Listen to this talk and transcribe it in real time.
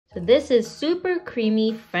So this is super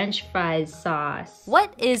creamy French fries sauce.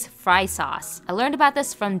 What is fry sauce? I learned about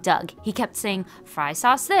this from Doug. He kept saying fry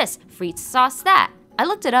sauce this, frites sauce that. I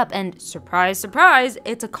looked it up and surprise, surprise,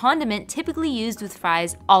 it's a condiment typically used with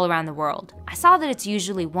fries all around the world. I saw that it's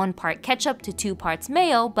usually 1 part ketchup to 2 parts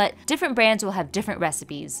mayo, but different brands will have different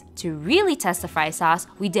recipes. To really test the fry sauce,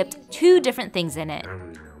 we dipped 2 different things in it.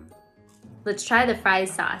 Let's try the fry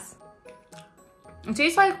sauce. It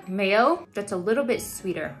tastes like mayo that's a little bit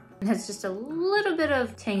sweeter. It has just a little bit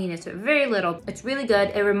of tanginess to it, very little. It's really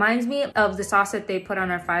good. It reminds me of the sauce that they put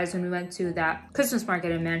on our fries when we went to that Christmas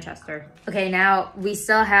market in Manchester. Okay, now we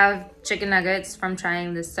still have chicken nuggets from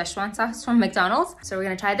trying the Szechuan sauce from McDonald's. So we're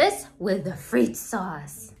gonna try this with the frite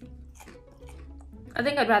sauce. I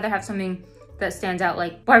think I'd rather have something that stands out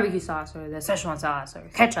like barbecue sauce or the Szechuan sauce or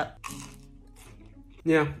ketchup.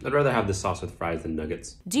 Yeah, I'd rather have this sauce with fries than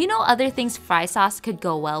nuggets. Do you know other things fry sauce could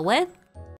go well with?